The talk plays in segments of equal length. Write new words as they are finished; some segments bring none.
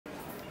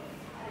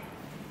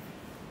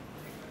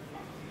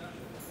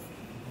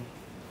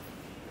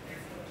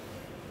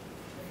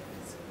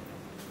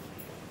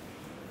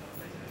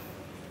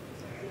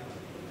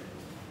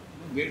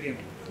Wait game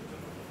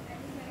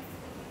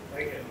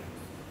 8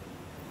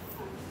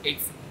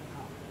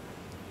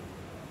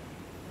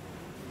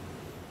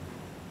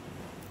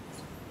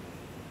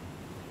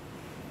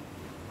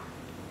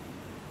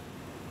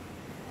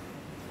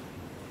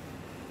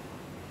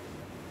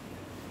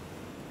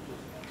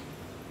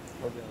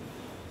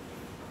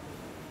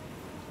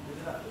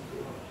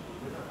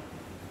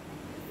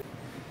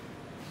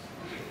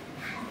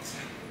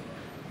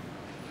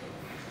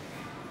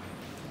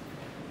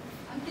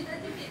 Ankita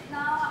जी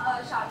कितना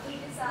शार्दुल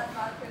के साथ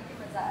बात करके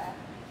मजा आया?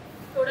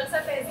 थोड़ा सा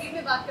तहजीब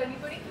में बात करनी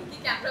पड़ी क्योंकि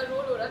कैमरा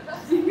रोल हो रहा था।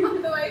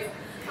 अदरवाइज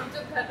हम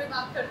जब घर पे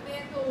बात करते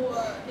हैं तो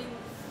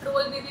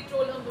ट्रोल में भी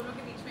ट्रोल हम दोनों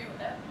के बीच में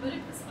होता है। But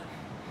it was fun.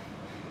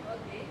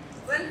 Okay,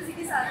 well इसी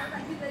के साथ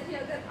अंकिता जी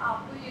अगर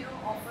आपको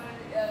ऑफर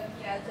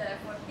किया जाए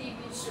फॉर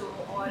टीवी शो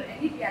और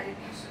any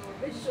reality show,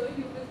 which show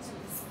you will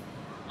choose?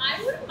 I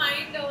wouldn't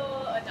mind a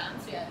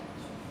dance reality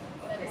show.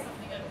 That is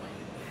something I don't mind.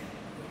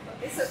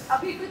 Okay, सो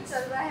अभी कुछ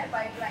चल रहा है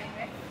पाइपलाइन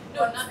में?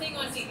 No, nothing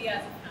on TV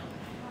as of now.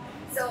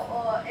 So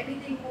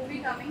anything movie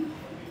coming?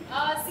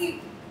 See,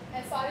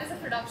 as far as the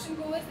production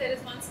goes, there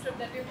is one script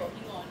that we're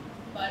working on,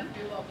 but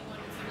we're working on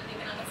it, so it will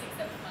take another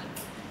 6-7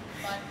 months.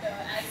 But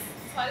as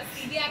far as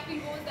TV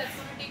acting goes, that's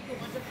going to take too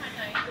much of my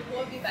time to go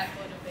be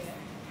backbone of there.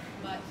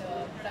 But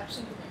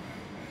production is going.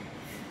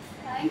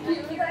 Thank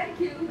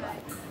you.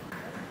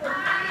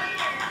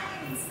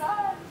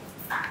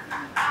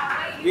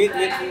 wait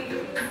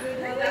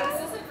I'm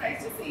so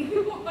surprised to see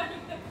you.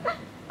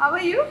 How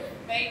are you?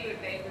 Very good,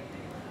 very good.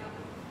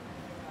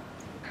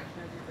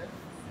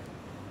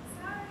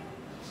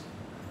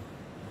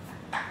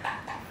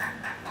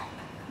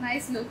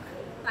 Nice look.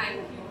 Thank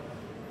you.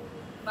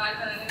 बाल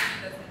बनाने में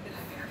 10 घंटे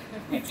लग गए.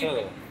 अच्छा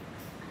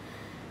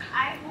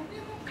I hope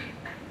you're okay.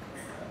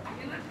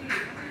 You're not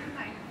feeling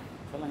fine.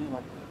 चलो नहीं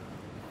बात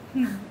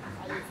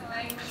So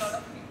I know a lot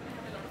of people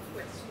have a lot of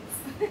questions.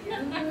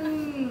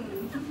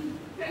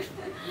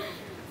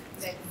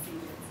 Let's see.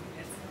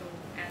 Let's go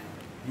and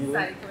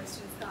सारी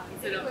questions का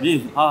answer. जी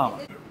हाँ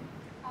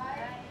Hi,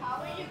 how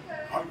are you,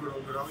 Karan? All good,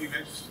 all good. How are you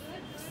guys?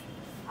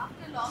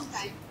 After a long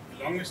time.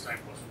 Longest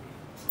time possible.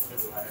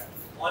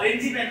 Orange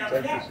ही पहनना था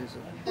क्या?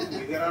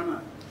 इधर आना।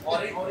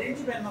 Orange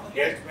ही पहनना था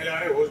क्या? गेस्ट पहले आ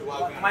रहे होस्ट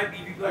बाद में। हमारी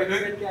बीबी को ऑरेंज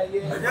पहन के आई है,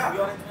 बीबी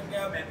ऑरेंज पहन के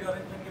आया, मैं भी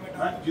ऑरेंज पहन के बैठा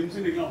मैं हूँ। जिम से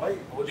निकला भाई।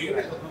 वो दिख रहा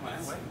है सपना में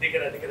भाई। दिख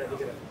रहा है।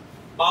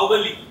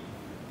 बाहुबली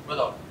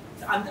बताओ।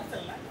 अंदर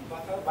चलना है,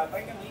 बात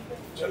क्या नहीं पे?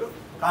 चलो।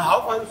 कहाँ हाउ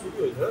फार शूट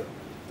हो इधर?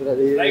 तेरा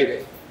धीरे राइट।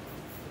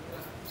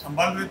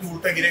 संभाल में तू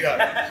उल्टा गिरेगा।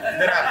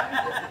 इधर आ।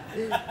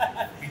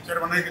 पिक्चर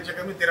बनाने के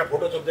चक्कर में तेरा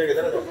फोटो छप जाएगा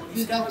इधर आ।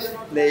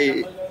 नहीं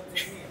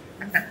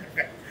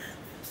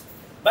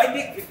भाई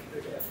देख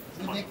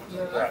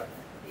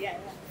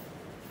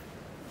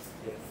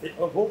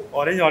वो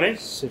orange orange.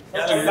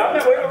 Orange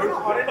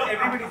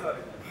everybody's orange.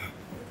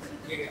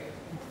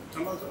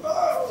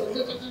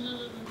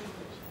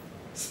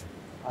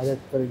 आदत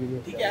पर गई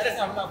ठीक है, अरे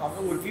सामने हम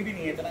लोग उल्फी भी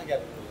नहीं है इतना क्या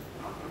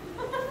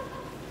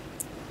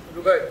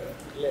रुको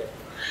ले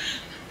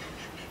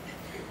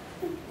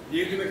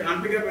ये तूने कान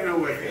पे क्या पहना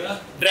हुआ है?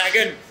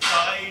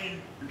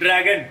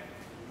 ड्रैगन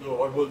लो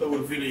और बोलता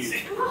उल्फी नहीं है।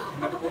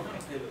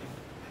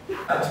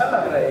 अच्छा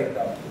लग रहा है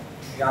एकदम।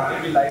 यहाँ पे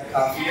भी लाइट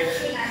काफी है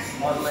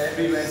और मैं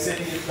भी वैसे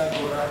ही इतना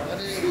गोरा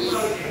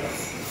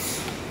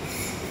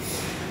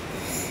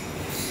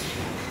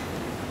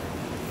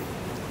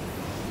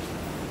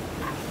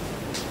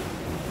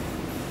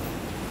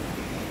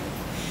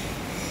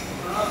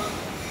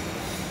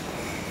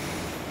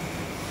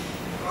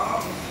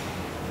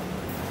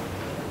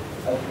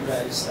Thank you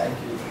guys, thank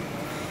you.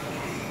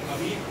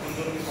 अभी उन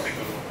दोनों में पड़े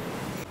करो।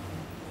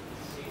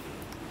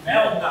 मैं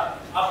होगा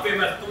अब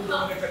फेमस तुम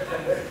दोनों में कट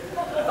जाएंगे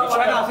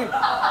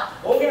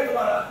हो गया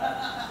तुम्हारा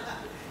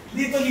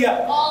ली तो लिया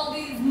All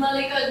these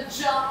Malika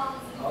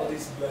Johns. all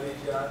these bloody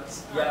jars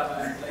yeah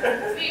man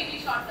like We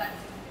shot that.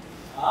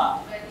 हाँ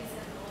Where he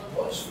said all.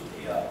 बहुत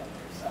शुक्रिया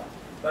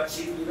but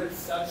she given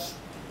such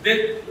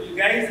with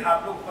guys आप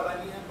लोग को पता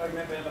नहीं है पर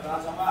मैं पहले बताना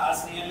चाहूँगा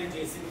स्नेहल ने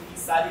जैसिन की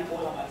सारी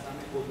पोल हमारे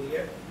सामने खोल दी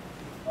है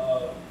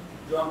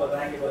जो हम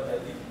बताएंगे बहुत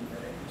जल्दी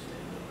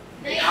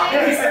आपने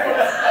भी से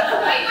बोला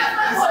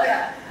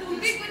तुम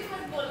भी कुछ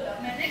मत बोलना,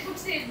 मैंने कुछ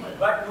तेज बोला।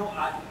 But no,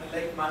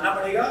 like मानना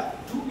पड़ेगा,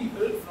 two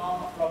people from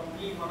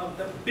probably one of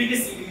the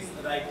biggest series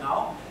right now,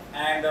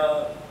 and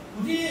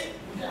मुझे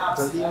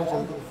आपसे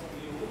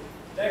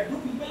that two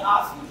people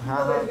ask you to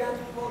go and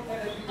about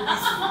that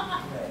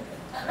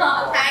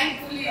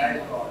Thankfully.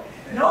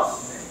 No,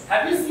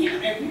 have you seen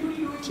everybody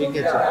doing ठीक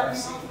है, it?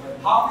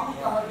 How many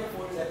कमर के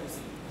folds have you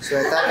seen?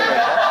 Shweta ने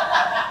देखा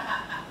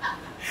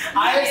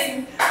I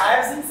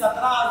have seen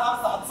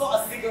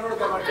 17,780 crore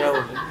कमर के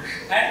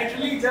and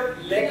literally जब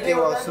leg के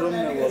वॉशरूम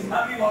में वो ना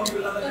भी बहुत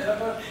बोला था जब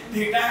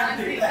देखा है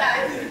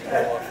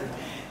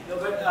No,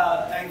 but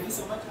thank you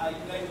so much.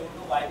 You guys don't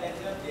know why they are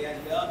here. They are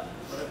here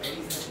for a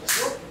very special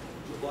show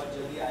जो बहुत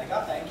जल्दी आएगा.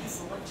 Thank you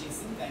so much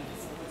Jaison. Thank you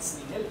so much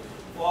Snehil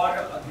for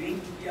agreeing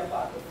to be a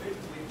part of it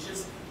with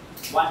just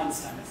one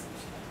Insta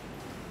message.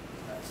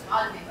 That's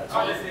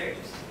all it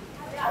takes.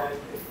 Yeah.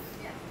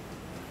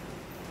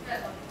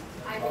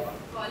 I will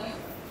call you.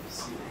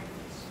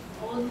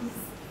 All these.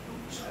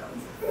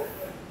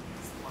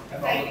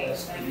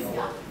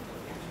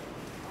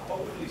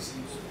 Hopefully see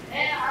you soon.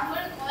 I'm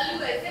going to call you.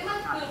 ऐसे मत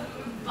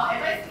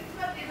bye-bye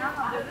मत देना.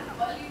 I'm going to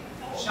call you.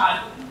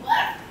 Shardul.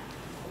 What?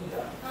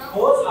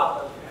 Pose आप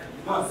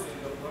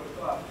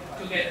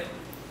together.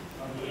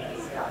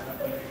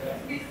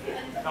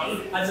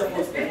 अच्छा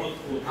pose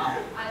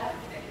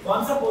कौन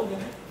सा pose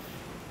देना?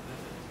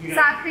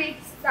 साथ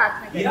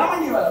में. हीरा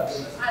मंडी वाला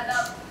pose.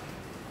 आदाब.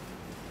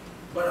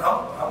 But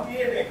हम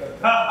ये नहीं करते.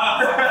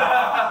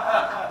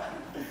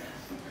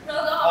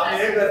 हम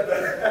ये करते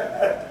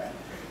हैं.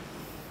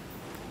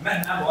 मैं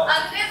बहुत.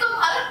 अंग्रेज तो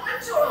भारत मत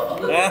छोड़ो.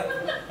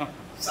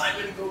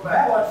 Silent go back.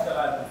 मैं watch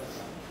चला रहा था.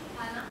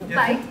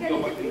 Bite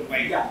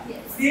करेंगे.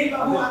 Snehil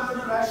बाबू आप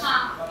दोनों rush.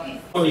 हाँ, please.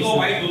 तो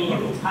भाई दो कर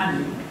लो। हाँ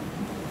जी.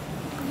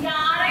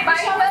 यार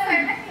bite कर.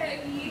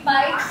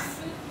 Bite.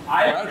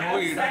 I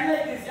stand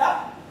like this, yeah.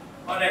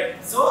 Alright.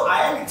 So I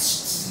am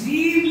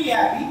extremely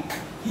happy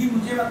कि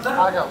मुझे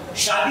मतलब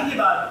शादी के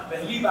बाद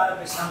पहली बार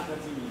कृष्णा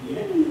मुखर्जी मिली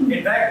है.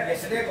 In fact,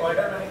 yesterday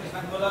ऑर्डर मैंने कृष्णा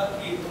को बोला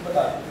कि तुम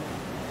बता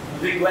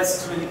रिक्वेस्ट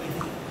मैंने की थी.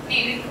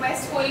 नहीं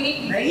रिक्वेस्ट कोई नहीं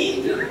की. नहीं.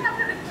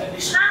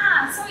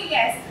 हाँ so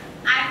yes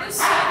I was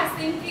so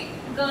distinctly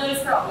girls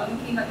problem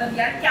कि मतलब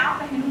यार क्या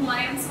पहनूं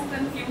I am so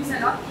confused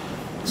and all.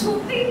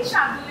 छूते ही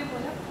शार्दुल ने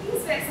बोला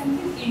please wear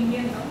something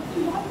Indian ना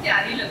तुम बहुत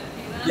प्यारी लगती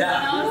है ना. Yeah.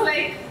 And I was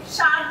like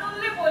Shardul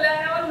ने बोला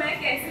है और मैं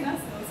कैसे ना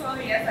सुनूं. So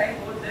yes I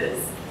wrote this.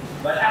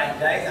 But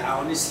guys,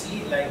 honestly,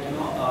 like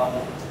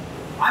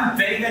I'm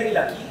very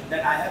lucky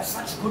that I have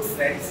such good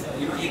friends.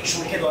 एक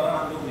शो के दौरान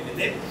हम लोग मिले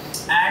थे,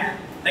 and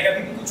like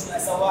अभी भी कुछ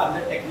ऐसा हुआ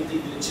अंदर टेक्निकल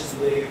ग्लिचेस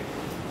हुए.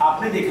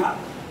 आपने देखा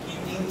कि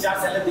 3-4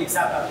 सेलेब्स एक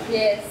साथ आते हैं.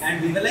 Yes. And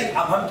we were like,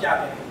 अब हम क्या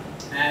करें?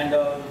 And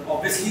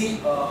obviously,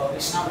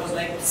 Krishna was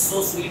like so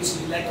sweet. She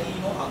was like,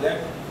 अगर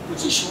कुछ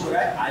issue हो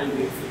रहा है, I'll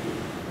wait for you.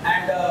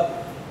 And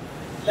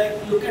like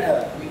look at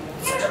her,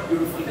 such a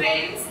beautiful girl.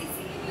 Friends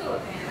इसीलिए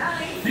होते हैं ना.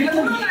 नहीं, मतलब You ये-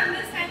 don't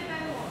understand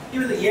my work. ये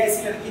मतलब ये ऐसी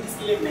लड़की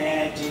जिसके लिए मैं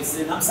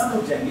जेसन हम सब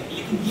लोग जाएंगे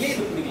लेकिन ये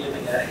रुक निकले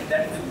मैं कह रहा है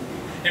that is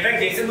in fact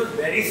Jason was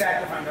very sad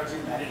to find out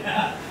she's married.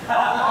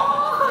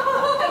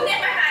 तुमने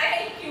बताया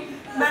ही क्यों?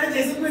 मैंने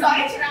जेसन को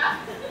Sorry चिराग.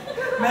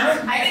 मैंने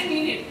I didn't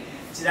mean it.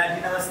 चिराग जी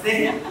नमस्ते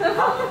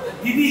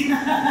दीदी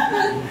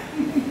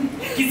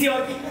किसी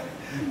और की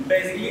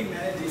basically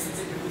मैंने जेसन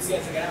से बिल्कुल सी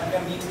ऐसे कहा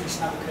मैं meet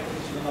Krishna Mukherjee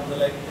she's one of the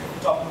like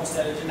top most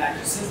talented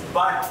actresses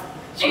but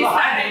She's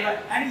married.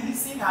 and he's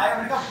saying hi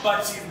America but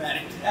she's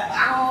married.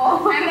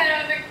 Oh. And then I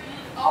was like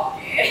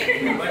okay.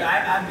 But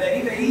I'm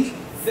very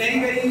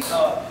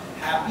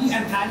happy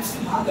and thanks to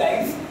you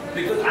guys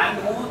because I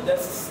know the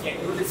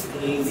schedule is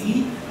crazy.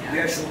 We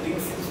are shooting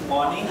since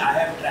morning. I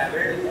have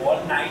traveled all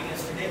night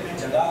yesterday. मैं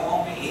जगा हुआ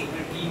हूँ मैं 1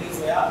 minute के लिए नहीं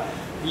सोया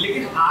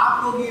लेकिन आप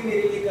लोग ये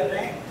मेरे लिए कर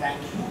रहे हैं. Thank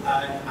you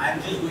and I'm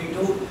just going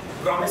to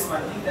promise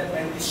one thing that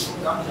when this show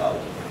comes out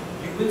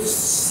you will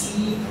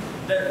see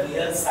the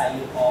real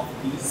side of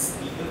these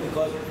people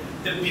because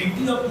the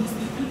beauty of these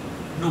people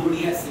nobody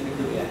has seen it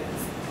the way I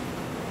have.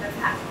 That's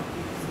happening.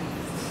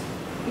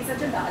 He's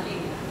such a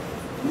darling.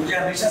 मुझे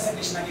हमेशा से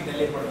कृष्णा के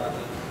गले पड़ रहा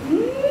था.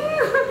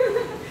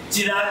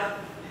 चिराग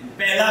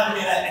पहला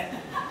मेरा है.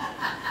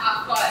 Of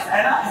course.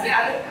 है ना?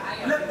 Yeah.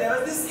 Look, there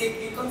was this एक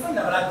कौन सा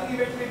नवरात्रि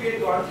इवेंट में we had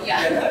gone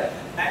together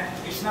and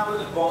Krishna was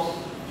a bomb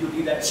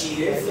beauty that she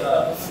is.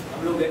 हम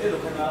लोग गए थे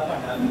लोखंडवाला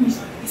पंडाल में.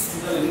 कृष्णा की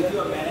सुंदर लगी थी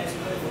और मैंने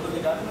इसमें फोटो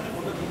देखा तो मैंने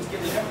फोटो खींच के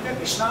देखा मैंने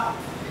कृष्णा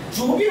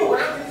जो भी हो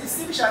रहा है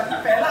जिससे भी शादी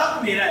पहला हक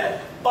मेरा है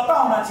पता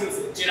होना चाहिए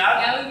उसे. चिराग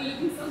Yeah, we'll be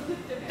looking so good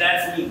together.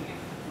 that's me.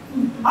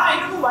 I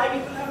don't know why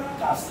people have not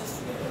cast us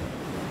together.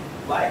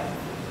 Why?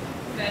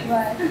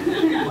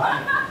 Why?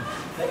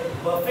 Like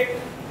perfect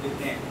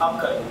दिखते हैं. अब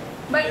करो.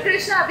 बट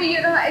कृष्णा अभी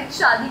एक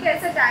शादी का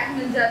ऐसा टैग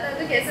मिल जाता है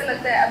तो कैसा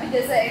लगता है अभी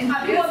जैसा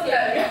अभी बहुत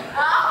प्यार है.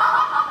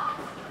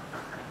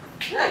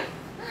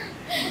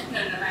 No,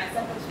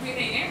 ऐसा कुछ भी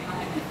नहीं है.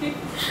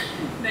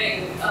 नहीं,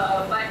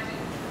 but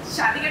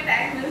शादी का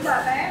टैग मिल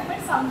जाता है, but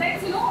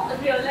sometimes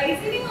realize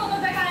ही नहीं होता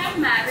that I am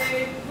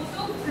married. वो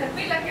तो घर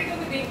पे लगे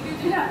कभी देखती हूँ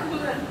जो आपको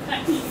लगता है.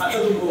 अच्छा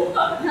तुमको.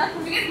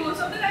 Because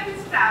most of the time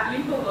he's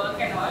traveling for work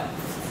and all.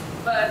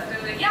 But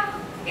yeah,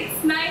 it's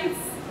nice.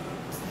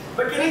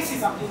 But can I say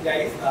something,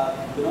 guys?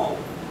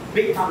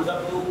 Big thumbs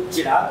up to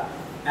Chirag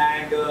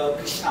and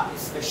Krishna,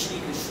 especially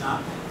Krishna,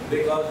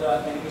 because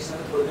मैंने कृष्णा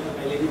से थोड़े दिन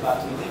पहले भी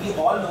बात हुई थी. We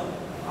all know,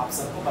 आप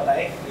सबको पता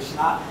है,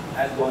 Krishna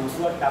has gone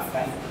through a tough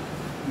time.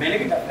 मैंने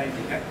भी tough time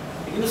देखा,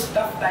 लेकिन उस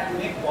tough time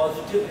में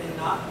positive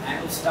रहना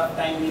and उस tough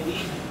time में भी,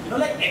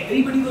 like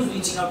everybody was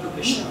reaching out to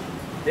Krishna.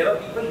 There were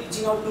people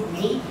reaching out to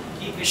me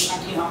कि कृष्णा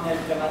की हम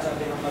help करना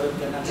चाहते हैं, हम मदद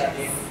करना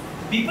चाहते हैं.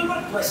 People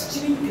were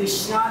questioning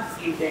Krishna's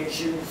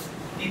intentions.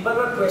 People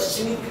were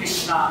questioning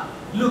Krishna.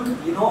 Look,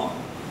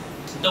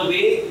 the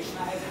way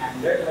Krishna has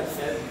handled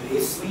herself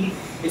gracefully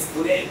इस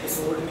पूरे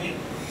एपिसोड में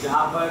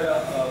जहाँ पर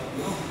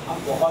हम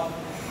बहुत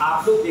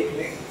आप लोग देख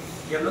लें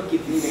कि हम लोग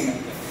कितनी मेहनत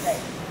करते हैं.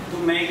 तो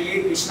मैं ये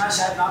कृष्णा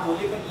शायद ना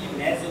बोले पर ये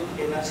मैं जरूर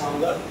कहना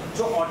चाहूँगा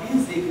जो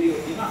ऑडियंस देख रही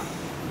होती ना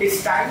it's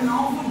time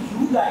now for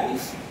you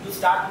guys to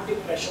start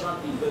putting pressure on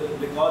people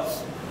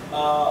because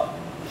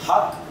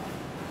हक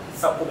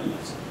सबको मिलना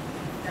चाहिए।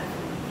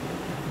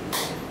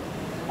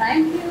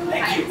 Thank you.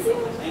 Thank you.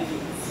 Thank you.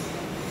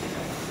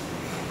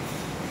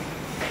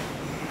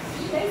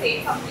 You guys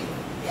ate something?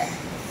 Yeah.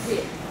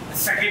 Yeah.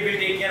 Shakil will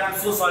take care. I'm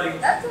so sorry.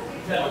 That's okay.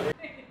 चलो।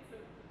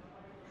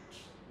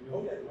 हो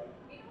गया तुम्हारा?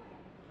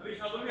 अभी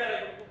शार्दुल भी आ रहा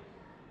है।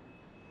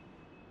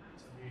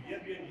 मीडिया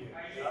भी नहीं है।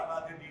 क्या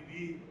बात है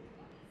दीदी?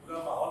 पूरा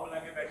माहौल बना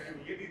के बैठी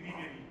हुई है दीदी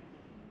मेरी।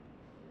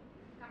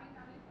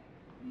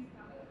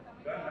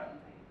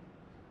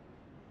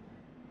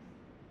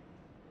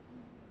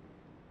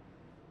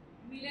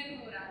 मिलन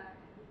हो रहा है।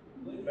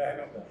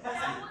 बहनों का।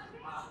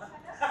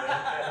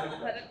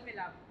 भरत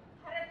मिलाप।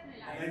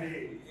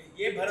 नहीं,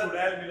 ये भरत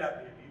चुड़ैल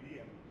मिलाती है दीदी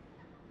हम।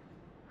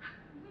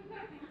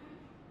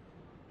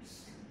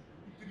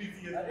 इतनी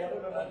सी है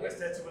तुम्हारे मैं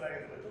स्टैचू बना के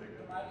रख देगा।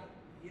 तुम्हारी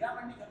हीरा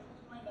मंडी खत्म हो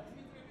तुम्हारी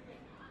लक्ष्मी तुझे भी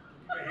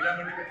मैं हीरा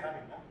मंडी में था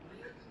नहीं ना।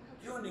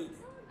 क्यों नहीं?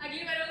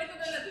 अगली बार होगी तो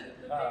गलत है।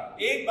 हाँ,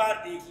 एक बार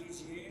देख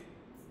लीजिए,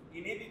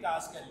 इन्हें भी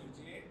कास्ट कर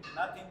लीजिए,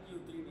 नथिंग की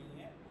उतरी नहीं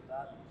है,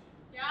 उतार लीजिए।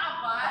 क्या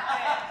बात है,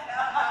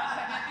 क्या बात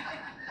है।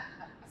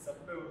 सब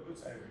पे उर्दू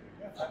छाई हुई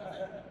है।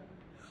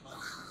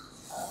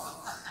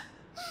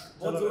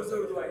 बहुत जोर से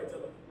उर्दू आई,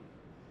 चलो।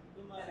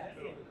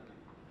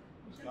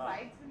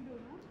 Bites will do,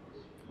 no?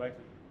 Bike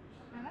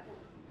है ना?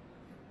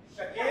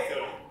 शक्य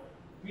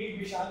मीट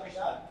विशाल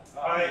विशाल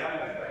हाय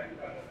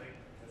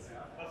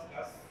बस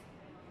बस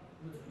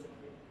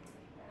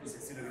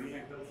सेक्सी लग रही है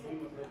एकदम फुल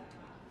मतलब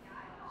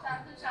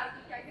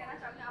शार्दुल क्या कहना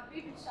चाहोगे? आप भी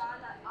विशाल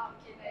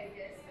आपके नए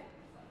गेस्ट हैं।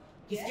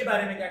 किसके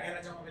बारे में क्या कहना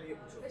चाहूँगा पहले ये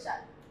पूछो।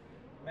 विशाल।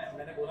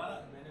 मैंने बोला ना,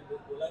 मैंने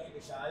बोला कि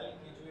विशाल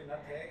की जो ये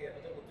नथ है ये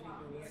मतलब उतनी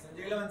क्यों नहीं है।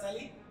 Sanjay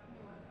Bhansali,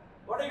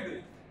 what are you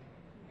doing?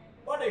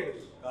 What are you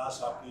doing? काश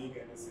आपके ही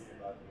कहने से ये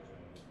बात हो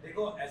जाए।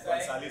 देखो ऐसा है,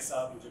 बंसाली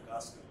साहब मुझे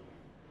कास्ट कर लो।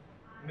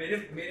 मेरे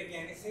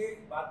कहने से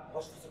बात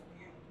बहुत हो सकती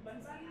है।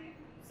 बंसाली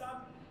साहब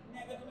ने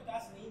अगर तुम्हें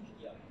कास्ट नहीं भी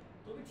किया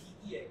तो भी ठीक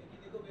ही है, क्योंकि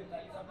देखो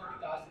बंसाली साहब ने अभी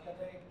कास्ट किया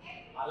था एक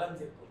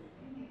आलमगीर को भी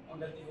और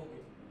गलती हो गई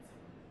थी।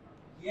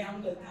 ये हम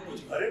गलती नहीं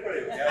कुछ भरे पड़े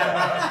हो क्या?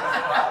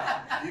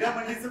 हीरा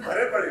मंडी से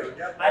भरे पड़े हो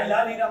क्या? I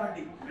love Heera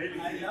Mandi. Really?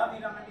 I love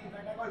Heera Mandi. In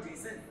fact, I call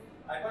Jaison,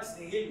 I call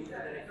Snehil, the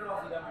director of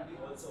Heera Mandi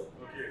also.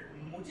 Okay.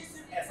 मुझे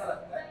सिर्फ ऐसा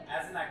लगता है,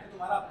 as an actor,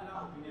 तुम्हारा अपना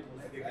ओपिनियन हो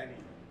सकता है।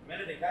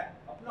 मैंने देखा है,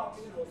 अपना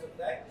ओपिनियन हो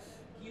सकता है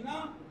कि ना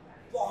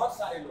बहुत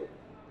सारे लोग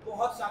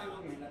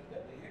मेहनत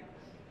करते हैं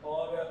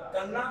और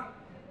करना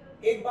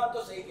एक बात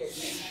तो सही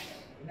कहती है,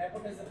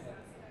 नेपोटिज्म है।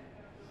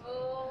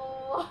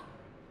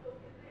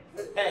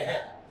 है।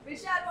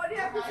 विशाल, what do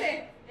you have to say?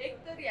 एक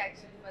तो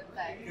रिएक्शन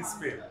बनता है। किस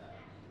पे?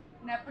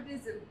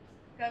 नेपोटिज्म,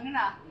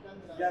 कंगना।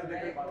 यार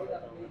देखो बात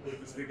बताता हूँ, कोई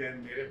कुछ भी कहे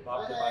मेरे बाप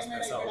के पास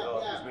पैसा होगा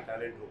और उसमें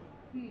टैलेंट होगा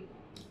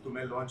तो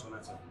मैं लॉन्च होना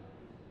चाहूँगा।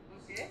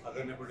 Okay.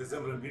 अगर नेपोटिज्म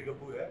रणबीर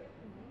कपूर है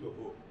तो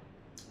हो,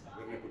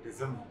 अगर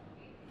नेपोटिज्म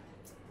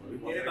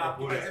मेरे बाप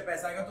के पास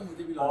पैसा आएगा तो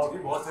मुझे भी और भी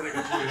बहुत सारे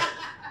कपूर हैं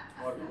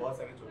और भी बहुत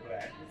सारे चोपड़ा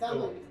हैं तो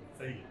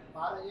सही है।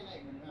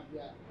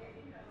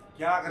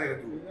 क्या करेगा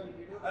तू?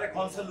 अरे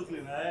कौन सा लुक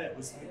लेना है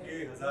उसमें के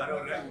हजारों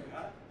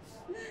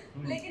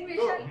लेकिन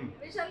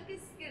विशाल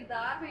किस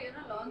किरदार में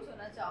लॉन्च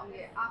होना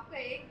चाहोगे? आपका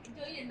एक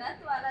जो ये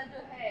नथ वाला जो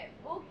है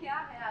वो क्या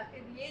है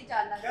आखिर, ये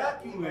जानना क्या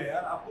क्यों है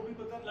यार? आपको भी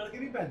पता लड़के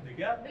नहीं पहनते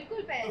क्या?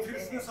 बिल्कुल तो पहनते फिर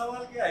हैं। इसमें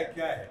सवाल क्या है?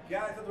 क्या है क्या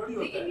ऐसा थोड़ी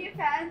होता लेकिन है। ये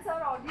फैंस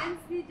और ऑडियंस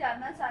भी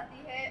जानना चाहती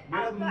है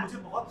आपका। मुझे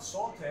बहुत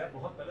शौक है,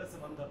 बहुत पहले से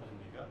मन था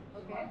पहनने का।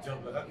 Okay. जब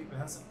लगा कि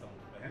पहन सकता हूँ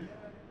तो पहन लिया।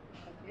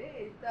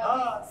 Okay, तो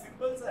हाँ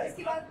सिंपल सा है।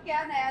 इसके बाद क्या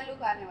नया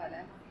लुक आने वाला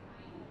है?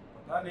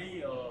 पता नहीं,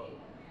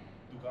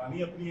 दुकान ही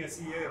अपनी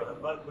ऐसी है, हर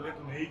बार खुले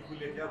तो नहीं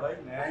खुले क्या भाई,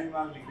 नया ही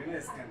माल लिख देना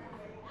इसके अंदर।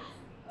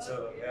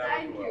 चलो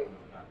Thank you.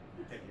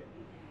 ठीक है।